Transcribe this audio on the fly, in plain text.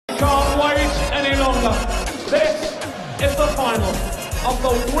longer. This is the final of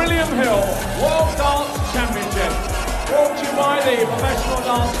the William Hill World Dance Championship, brought to you by the Professional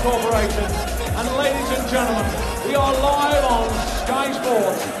Dance Corporation. And ladies and gentlemen, we are live on Sky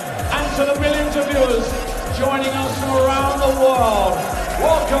Sports, and to the millions of viewers joining us from around the world,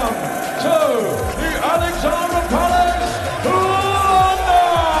 welcome to the Alexandra Palace, London!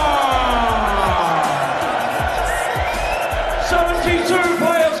 72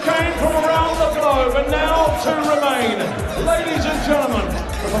 players came from around the globe, and now two remain. Ladies and gentlemen,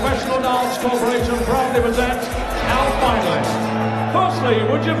 the Professional Dance Corporation proudly presents our finalists. Firstly,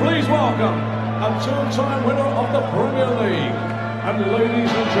 would you please welcome a two-time winner of the Premier League, and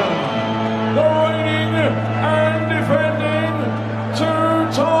ladies and gentlemen, the reigning and defending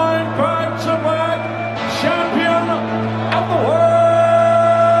two-time back-to-back champion of the world,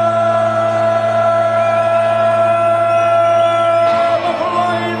 the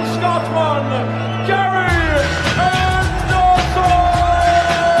Flying Scotsman, Gerwen.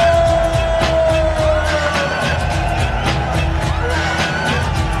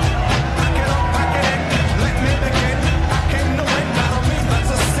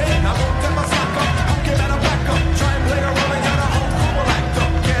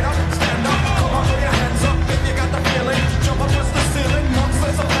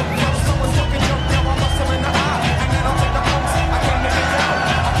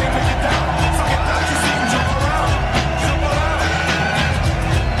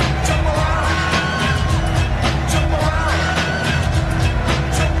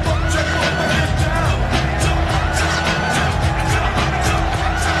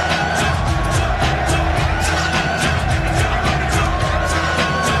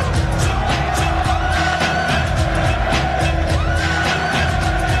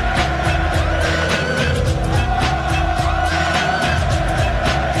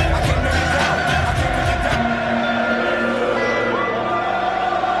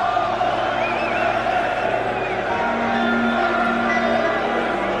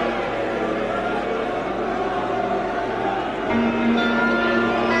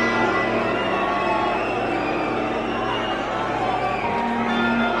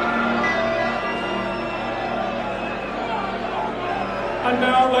 And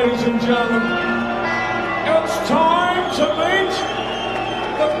now, ladies and gentlemen, it's time to meet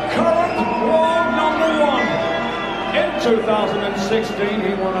the current world #1. In 2016,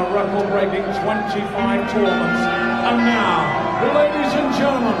 he won a record-breaking 25 tournaments. And now, ladies and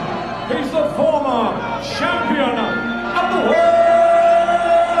gentlemen, he's the former champion of the world,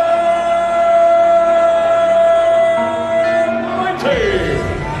 mighty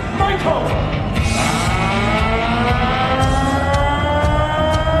Michael.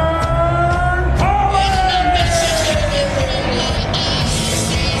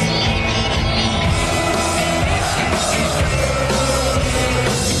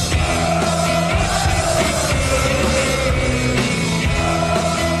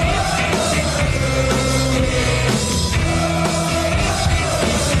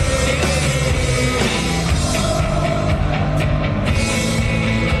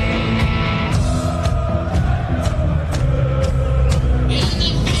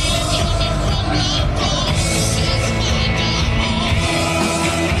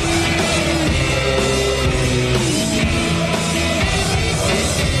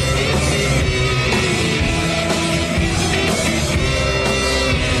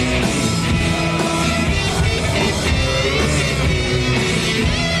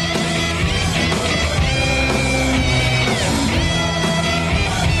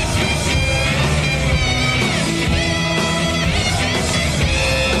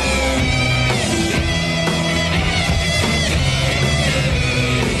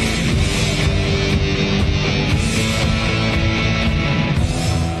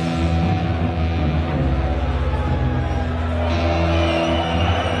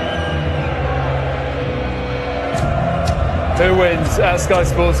 Who wins at Sky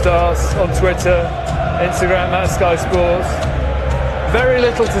Sports Stars on Twitter, Instagram at Sky Sports. Very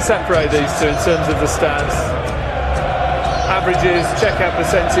little to separate these two in terms of the stats. Averages, checkout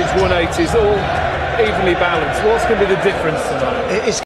percentage, 180s, all evenly balanced. What's going to be the difference tonight?